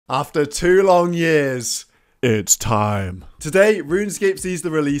After 2 long years, it's time. Today, RuneScape sees the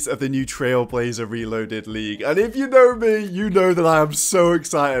release of the new Trailblazer Reloaded League, and if you know me, you know that I am so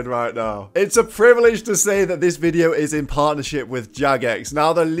excited right now. It's a privilege to say that this video is in partnership with Jagex.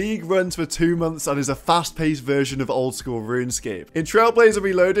 Now, the league runs for 2 months and is a fast-paced version of old-school RuneScape. In Trailblazer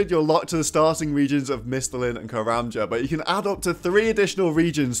Reloaded, you're locked to the starting regions of Misthalin and Karamja, but you can add up to 3 additional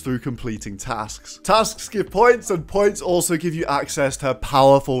regions through completing tasks. Tasks give points, and points also give you access to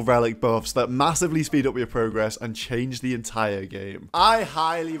powerful relic buffs that massively speed up your progress and change the entire game. I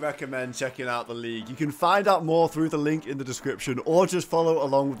highly recommend checking out the league. You can find out more through the link in the description or just follow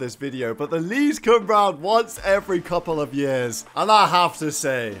along with this video, but the leagues come round once every couple of years, and I have to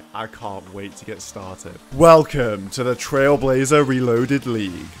say, I can't wait to get started. Welcome to the Trailblazer Reloaded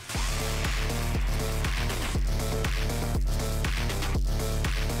League.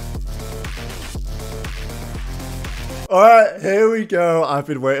 Alright, here we go. I've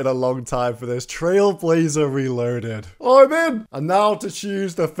been waiting a long time for this. Trailblazer Reloaded. Oh, I'm in! And now to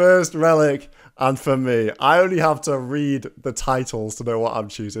choose the first relic. And for me, I only have to read the titles to know what I'm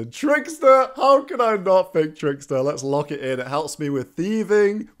choosing. Trickster! How can I not pick Trickster? Let's lock it in. It helps me with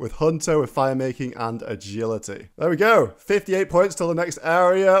thieving, with hunter, with firemaking, and agility. There we go. 58 points till the next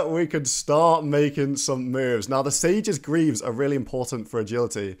area. We can start making some moves. Now, the Sage's Greaves are really important for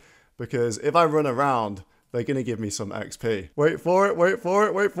agility, because if I run around, they're going to give me some XP. Wait for it, wait for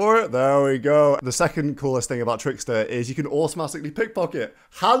it, wait for it. There we go. The second coolest thing about Trickster is you can automatically pickpocket.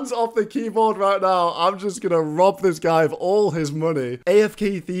 Hands off the keyboard right now. I'm just going to rob this guy of all his money.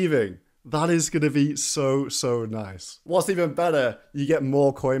 AFK thieving. That is going to be so nice. What's even better, you get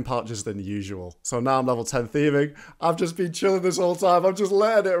more coin pouches than usual. So now I'm level 10 thieving. I've just been chilling this whole time. I'm just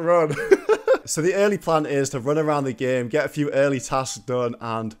letting it run. So the early plan is to run around the game, get a few early tasks done,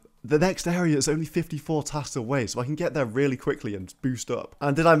 and the next area is only 54 tasks away, so I can get there really quickly and boost up.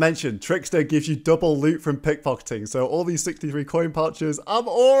 And did I mention, Trickster gives you double loot from pickpocketing, so all these 63 coin pouches, I'm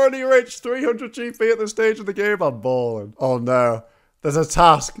already rich, 300 GP at this stage of the game, I'm balling. Oh no, there's a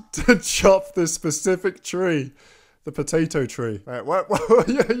task to chop this specific tree. The potato tree. Right,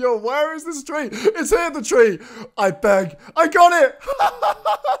 yo, where is this tree? It's here, the tree. I beg, I got it.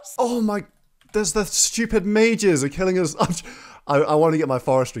 Oh my, there's the stupid mages are killing us. I want to get my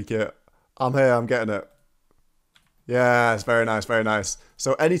forestry kit. I'm here, I'm getting it. Yes, very nice, very nice.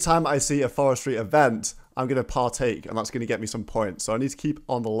 So anytime I see a forestry event, I'm going to partake, and that's going to get me some points. So I need to keep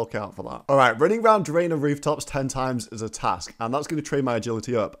on the lookout for that. All right, running around Drainer rooftops 10 times is a task, and that's going to train my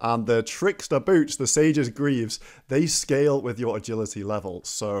agility up. And the Trickster boots, the Sage's Greaves, they scale with your agility level.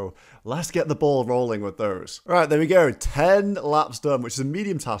 So let's get the ball rolling with those. All right, there we go. 10 laps done, which is a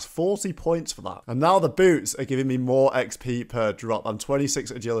medium task, 40 points for that. And now the boots are giving me more XP per drop. I'm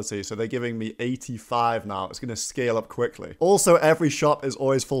 26 agility, so they're giving me 85 now. It's going to scale up quickly. Also, every shop is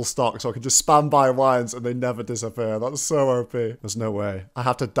always full stock, so I can just spam buy wines and they never disappear. That's so OP. There's no way. I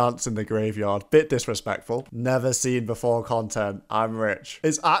have to dance in the graveyard. Bit disrespectful. Never seen before content. I'm rich.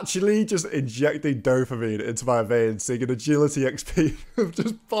 It's actually just injecting dopamine into my veins, seeing an agility XP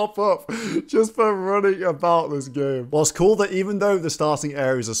just pop up just for running about this game. What's cool that even though the starting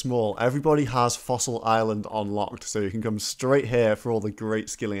areas are small, everybody has Fossil Island unlocked, so you can come straight here for all the great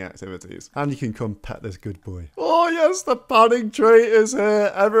skilling activities. And you can come pet this good boy. Oh yes, the panning tray is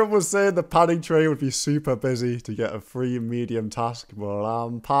here. Everyone was saying the panning tray would be super busy to get a free medium task, but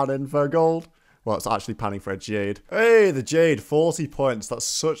I'm panning for gold. Well, it's actually panning for a Jade. Hey, the Jade, 40 points. That's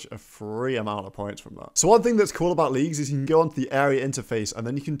such a free amount of points from that. So one thing that's cool about leagues is you can go onto the area interface and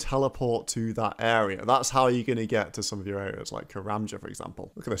then you can teleport to that area. That's how you're going to get to some of your areas, like Karamja, for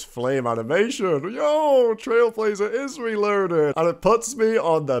example. Look at this flame animation. Yo, Trailblazer is reloaded. And it puts me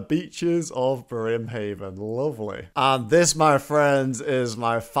on the beaches of Brimhaven. Lovely. And this, my friends, is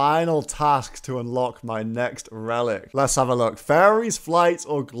my final task to unlock my next relic. Let's have a look. Fairy's Flight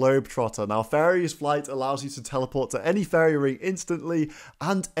or Globetrotter. Now, Fairy's Flight allows you to teleport to any fairy ring instantly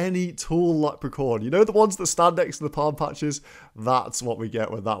and any tool leprechaun. You know the ones that stand next to the palm patches? That's what we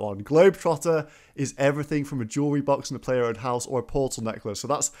get with that one. Globetrotter is everything from a jewelry box in a player-owned house or a portal necklace. So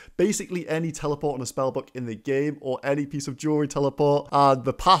that's basically any teleport on a spellbook in the game or any piece of jewelry teleport. And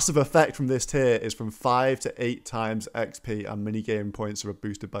the passive effect from this tier is from 5 to 8 times XP, and minigame points are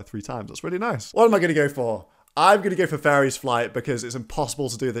boosted by 3 times. That's really nice. What am I going to go for? I'm going to go for Fairy's Flight because it's impossible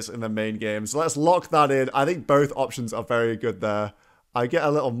to do this in the main game. So let's lock that in. I think both options are very good there. I get a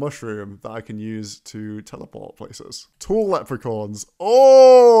little mushroom that I can use to teleport places. Tool leprechauns.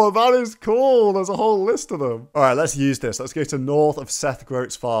 Oh, that is cool. There's a whole list of them. All right, let's use this. Let's go to north of Seth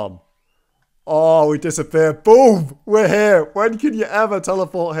Groat's farm. Oh, we disappear. Boom! We're here. When can you ever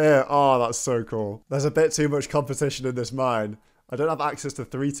teleport here? Oh, that's so cool. There's a bit too much competition in this mine. I don't have access to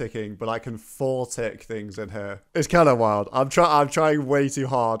 3 ticking, but I can 4 tick things in here. It's kind of wild. I'm trying way too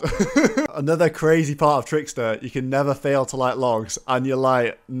hard. Another crazy part of Trickster, you can never fail to light logs, and you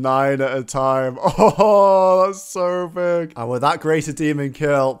light 9 at a time. Oh, that's so big. And with that greater demon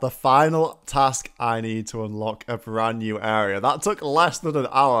kill, the final task I need to unlock a brand new area. That took less than an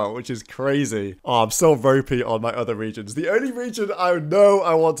hour, which is crazy. Oh, I'm still ropey on my other regions. The only region I know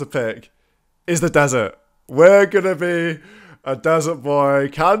I want to pick is the desert. We're gonna be a desert boy.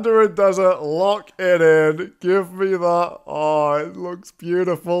 Kandarin Desert, lock it in. Give me that. Oh, it looks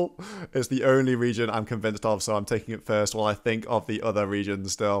beautiful. It's the only region I'm convinced of, so I'm taking it first while I think of the other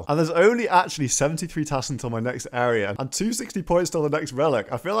regions still. And there's only actually 73 tasks until my next area, and 260 points till the next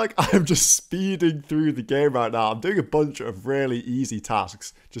relic. I feel like I'm just speeding through the game right now. I'm doing a bunch of really easy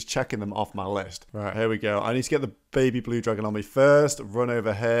tasks, just checking them off my list. Right, here we go. I need to get the baby blue dragon on me first, run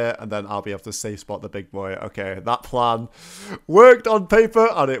over here, and then I'll be able to safe spot the big boy. Okay, that plan worked on paper,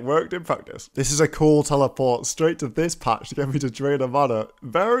 and it worked in practice. This is a cool teleport straight to this patch to get me to drain a mana.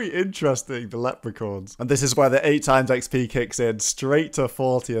 Very interesting, the leprechauns. And this is where the 8 times XP kicks in, straight to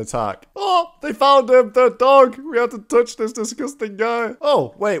 40 attack. Oh, they found him, the dog. We had to touch this disgusting guy.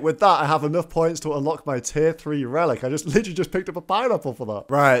 Oh, wait, with that, I have enough points to unlock my tier 3 relic. I literally just picked up a pineapple for that.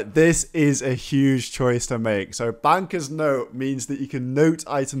 Right, this is a huge choice to make. So Banker's Note means that you can note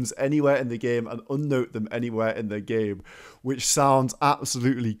items anywhere in the game and unnote them anywhere in the game, which sounds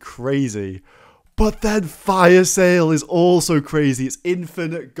absolutely crazy. But then Fire Sale is also crazy. It's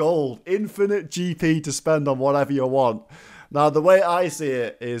infinite gold, infinite GP to spend on whatever you want. Now, the way I see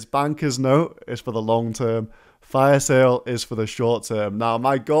it is Banker's Note is for the long term. Fire Sale is for the short term. Now,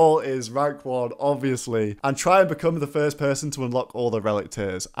 my goal is rank 1, obviously, and try and become the first person to unlock all the relic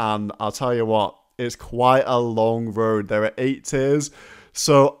tiers. And I'll tell you what, it's quite a long road. There are 8 tiers.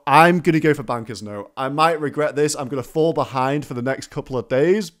 So I'm going to go for Banker's Note. I might regret this. I'm going to fall behind for the next couple of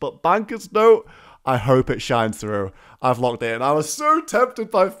days. But Banker's Note, I hope it shines through. I've locked it in. I was so tempted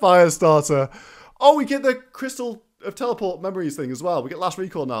by Firestarter. Oh, we get the Crystal of Teleport Memories thing as well. We get Last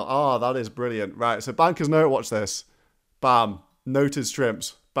Recall now. Oh, that is brilliant. Right, so Banker's Note, watch this. Bam. Noted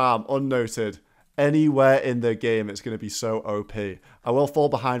Shrimps. Bam. Unnoted. Anywhere in the game, it's going to be so OP. I will fall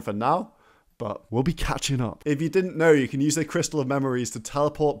behind for now, but we'll be catching up. If you didn't know, you can use the Crystal of Memories to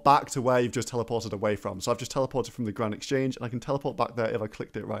teleport back to where you've just teleported away from. So I've just teleported from the Grand Exchange, and I can teleport back there if I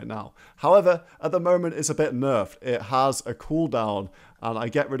clicked it right now. However, at the moment, it's a bit nerfed. It has a cooldown, and I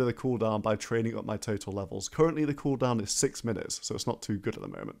get rid of the cooldown by training up my total levels. Currently, the cooldown is 6 minutes, so it's not too good at the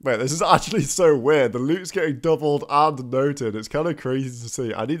moment. Wait, this is actually so weird. The loot's getting doubled and noted. It's kind of crazy to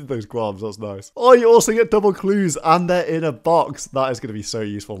see. I needed those guavs. That's nice. Oh, you also get double clues, and they're in a box. That is going to be so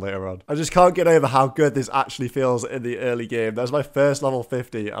useful later on. I just can't get over how good this actually feels in the early game. There's my first level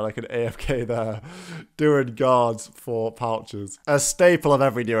 50, and I can AFK there doing guards for pouches. A staple of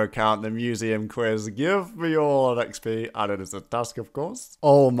every new account, the museum quiz. Give me all an XP, and it is a task, of course.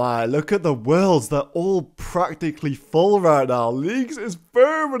 Oh my, look at the worlds. They're all practically full right now. Leagues is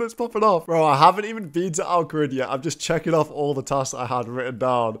boom and it's popping off. Bro, I haven't even been to Algrid yet. I'm just checking off all the tasks I had written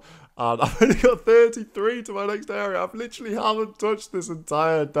down. And I've only got 33 to my next area. I've literally haven't touched this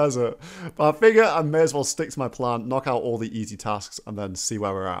entire desert. But I figure I may as well stick to my plan, knock out all the easy tasks, and then see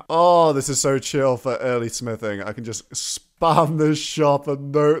where we're at. Oh, this is so chill for early smithing. I can just spam this shop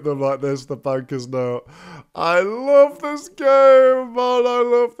and note them like this, the Banker's Note. I love this game, man. I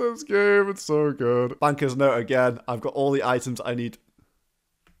love this game. It's so good. Banker's Note again. I've got all the items I need.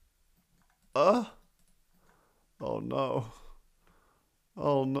 Oh no.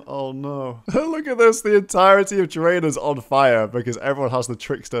 Oh no, oh no. Look at this, the entirety of Terrain on fire because everyone has the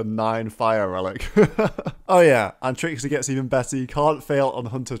Trickster 9 fire relic. Oh yeah, and Trickster gets even better. You can't fail on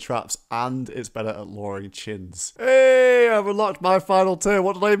Hunter Traps, and it's better at luring chins. Hey, I've unlocked my final tier.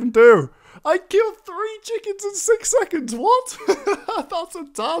 What did I even do? I killed 3 chickens in 6 seconds. What? That's a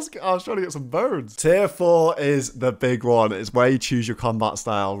task. I was trying to get some bones. Tier 4 is the big one. It's where you choose your combat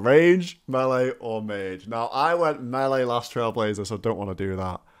style. Range, melee, or mage. Now, I went melee last Trailblazer, so I don't want to do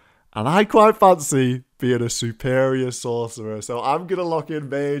that. And I quite fancy being a superior sorcerer. So I'm going to lock in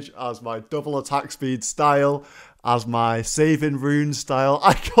mage as my double attack speed style, as my saving rune style.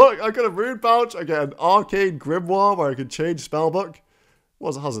 I got a rune pouch. I get an arcane grimoire where I can change spellbook. How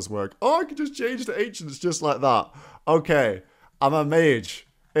does this work? Oh, I can just change to ancients just like that. Okay, I'm a mage.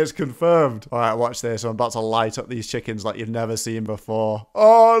 It's confirmed. All right, watch this. I'm about to light up these chickens like you've never seen before.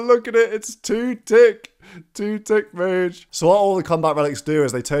 Oh, look at it. It's 2-tick. 2-tick mage. So what all the combat relics do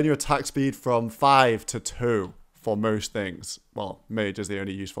is they turn your attack speed from 5 to 2 for most things. well, mage is the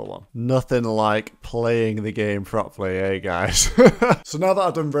only useful one. Nothing like playing the game properly, eh, guys? So now that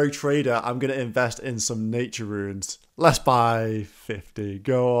I've done Rogue Trader, I'm going to invest in some nature runes. Let's buy 50.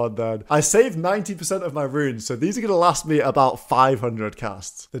 Go on then. I saved 90% of my runes, so these are going to last me about 500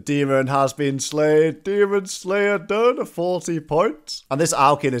 casts. The demon has been slain. Demon Slayer done. 40 points. And this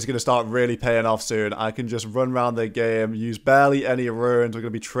Alkin is going to start really paying off soon. I can just run around the game, use barely any runes. We're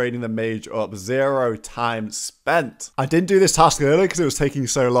going to be training the mage up. 0 time spent. I didn't do this task earlier because it was taking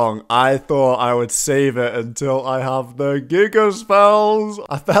so long. I thought I would save it until I have the Giga spells.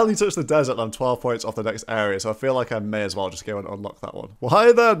 I barely touched the desert and I'm 12 points off the next area, so I feel like I may as well just go and unlock that one. Why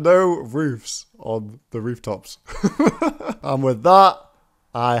are there no roofs on the rooftops? And with that,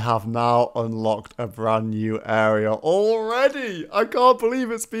 I have now unlocked a brand new area already. I can't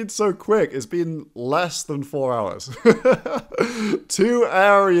believe it's been so quick. It's been less than 4 hours. 2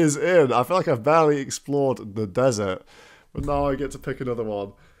 areas in. I feel like I've barely explored the desert, but now I get to pick another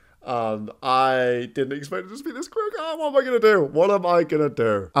one. And I didn't expect it to be this quick. Oh, what am I going to do? What am I going to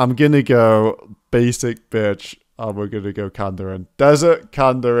do? I'm going to go basic bitch. And we're going to go Kandarin. Desert,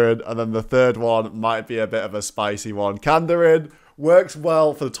 Kandarin. And then the third one might be a bit of a spicy one. Kandarin works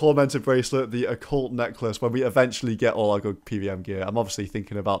well for the Tormented Bracelet, the Occult Necklace, when we eventually get all our good PVM gear. I'm obviously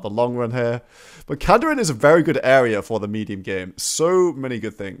thinking about the long run here. But Kandarin is a very good area for the medium game. So many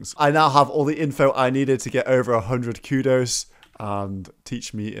good things. I now have all the info I needed to get over 100 kudos. And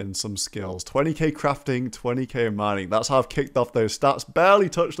teach me in some skills. 20k crafting, 20k mining. That's how I've kicked off those stats. Barely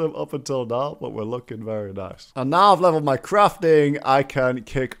touched them up until now, but we're looking very nice. And now I've leveled my crafting, I can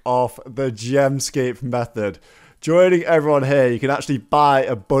kick off the Gemscape method. Joining everyone here, you can actually buy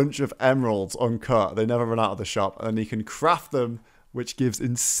a bunch of emeralds uncut. They never run out of the shop. And then you can craft them, which gives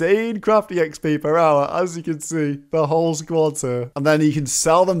insane crafting XP per hour, as you can see, the whole squad's here. And then you can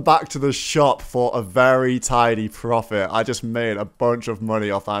sell them back to the shop for a very tidy profit. I just made a bunch of money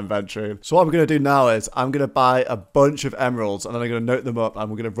off that inventory. So what I'm going to do now is I'm going to buy a bunch of emeralds and then I'm going to note them up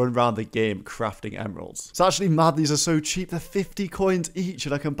and we're going to run around the game crafting emeralds. It's actually mad these are so cheap. They're 50 coins each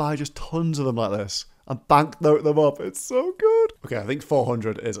and I can buy just tons of them like this. And banknote them up. It's so good. Okay, I think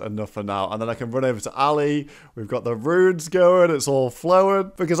 400 is enough for now. And then I can run over to Ali. We've got the runes going. It's all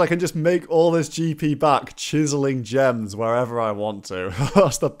flowing. Because I can just make all this GP back chiseling gems wherever I want to.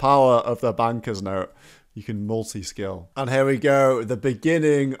 That's the power of the banker's note. You can multi-skill. And here we go, the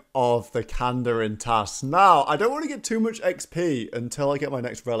beginning of the Kandarin tasks. Now, I don't want to get too much XP until I get my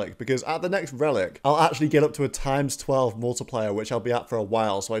next relic, because at the next relic, I'll actually get up to a ×12 multiplier, which I'll be at for a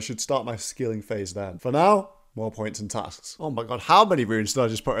while, so I should start my skilling phase then. For now, more points and tasks. Oh my god, how many runes did I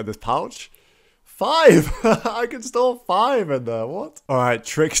just put in this pouch? 5! I can store 5 in there, what? Alright,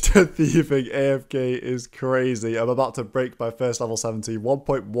 Trickster Thieving AFK is crazy. I'm about to break my first level 70,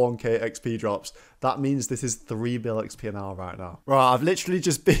 1.1k XP drops. That means this is 3 mil XP an hour right now. Right, I've literally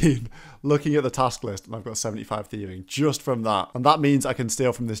just been looking at the task list and I've got 75 thieving just from that. And that means I can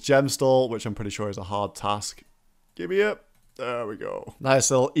steal from this gem stall, which I'm pretty sure is a hard task. Give me it. There we go.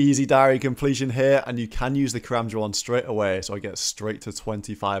 Nice little easy diary completion here, and you can use the Karamja one straight away, so I get straight to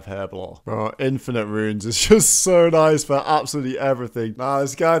 25 Herblore. Bro, infinite runes is just so nice for absolutely everything. Now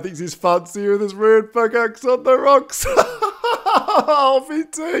this guy thinks he's fancy with his rune pickaxe on the rocks. I'll be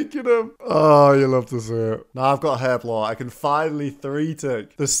taking him. Oh, you love to see it. Now I've got Herblore. I can finally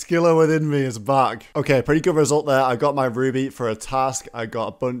 3-tick. The skiller within me is back. Okay, pretty good result there. I got my ruby for a task. I got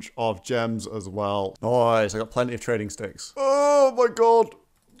a bunch of gems as well. Nice. I got plenty of trading sticks. Oh my god.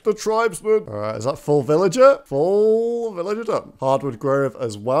 The tribesman. Alright, is that full villager? Full villager done. Hardwood Grove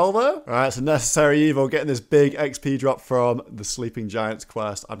as well there. Alright, it's a necessary evil. Getting this big XP drop from the Sleeping Giants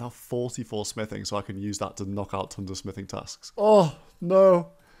quest. I'm now 44 smithing, so I can use that to knock out tons of smithing tasks. Oh,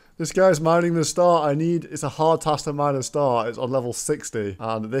 no. This guy's mining the star. It's a hard task to mine a star. It's on level 60.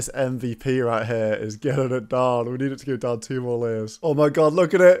 And this MVP right here is getting it down. We need it to go down 2 more layers. Oh my god,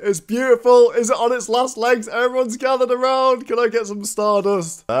 look at it. It's beautiful. Is it on its last legs? Everyone's gathered around. Can I get some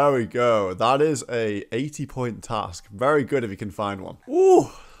stardust? There we go. That is a 80-point task. Very good if you can find one.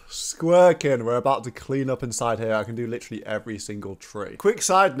 Ooh. Squirkin, we're about to clean up inside here. I can do literally every single tree. Quick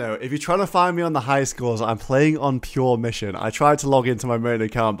side note, if you're trying to find me on the high scores, I'm playing on pure mission. I tried to log into my main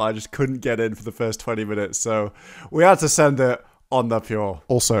account, but I just couldn't get in for the first 20 minutes, so we had to send it on the pure.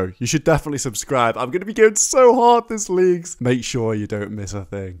 Also, you should definitely subscribe. I'm going to be going so hard this leagues. Make sure you don't miss a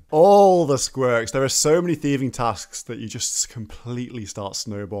thing. All the squirks. There are so many thieving tasks that you just completely start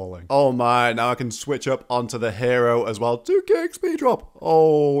snowballing. Oh my, now I can switch up onto the hero as well. 2k XP drop.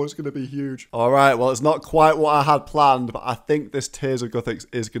 Oh, it's going to be huge. All right, well, it's not quite what I had planned, but I think this Tears of Guthix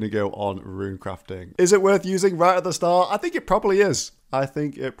is going to go on rune crafting. Is it worth using right at the start? I think it probably is. I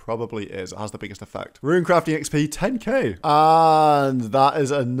think it probably is. It has the biggest effect. Rune crafting XP, 10k. And that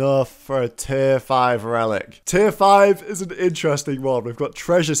is enough for a tier 5 relic. Tier 5 is an interesting one. We've got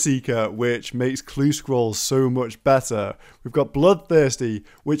Treasure Seeker, which makes clue scrolls so much better. We've got Bloodthirsty,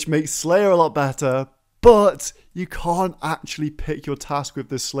 which makes Slayer a lot better, but you can't actually pick your task with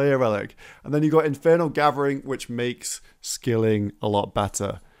this Slayer relic. And then you got Infernal Gathering, which makes skilling a lot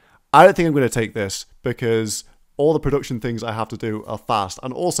better. I don't think I'm going to take this because all the production things I have to do are fast.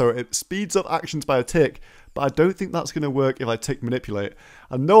 And also, it speeds up actions by a tick, but I don't think that's going to work if I tick manipulate.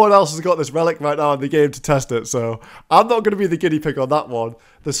 And no one else has got this relic right now in the game to test it, so I'm not going to be the guinea pig on that one.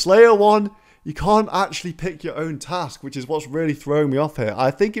 The Slayer one, you can't actually pick your own task, which is what's really throwing me off here.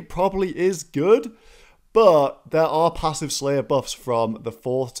 I think it probably is good, but there are passive Slayer buffs from the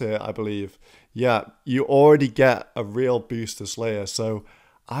 4th tier, I believe. Yeah, you already get a real boost to Slayer, so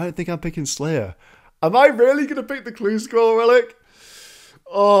I don't think I'm picking Slayer. Am I really going to pick the Clue Scroll relic?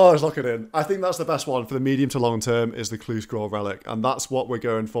 Oh, let's lock it in. I think that's the best one for the medium to long term is the Clue Scroll relic, and that's what we're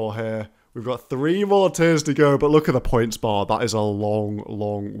going for here. We've got 3 more tiers to go, but look at the points bar. That is a long,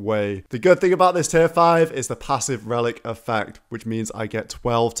 long way. The good thing about this tier 5 is the passive relic effect, which means I get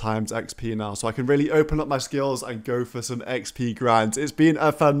 12 times XP now. So I can really open up my skills and go for some XP grinds. It's been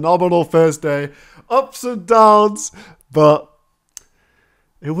a phenomenal first day. Ups and downs, but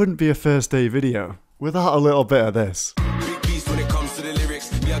it wouldn't be a first day video without a little bit of this.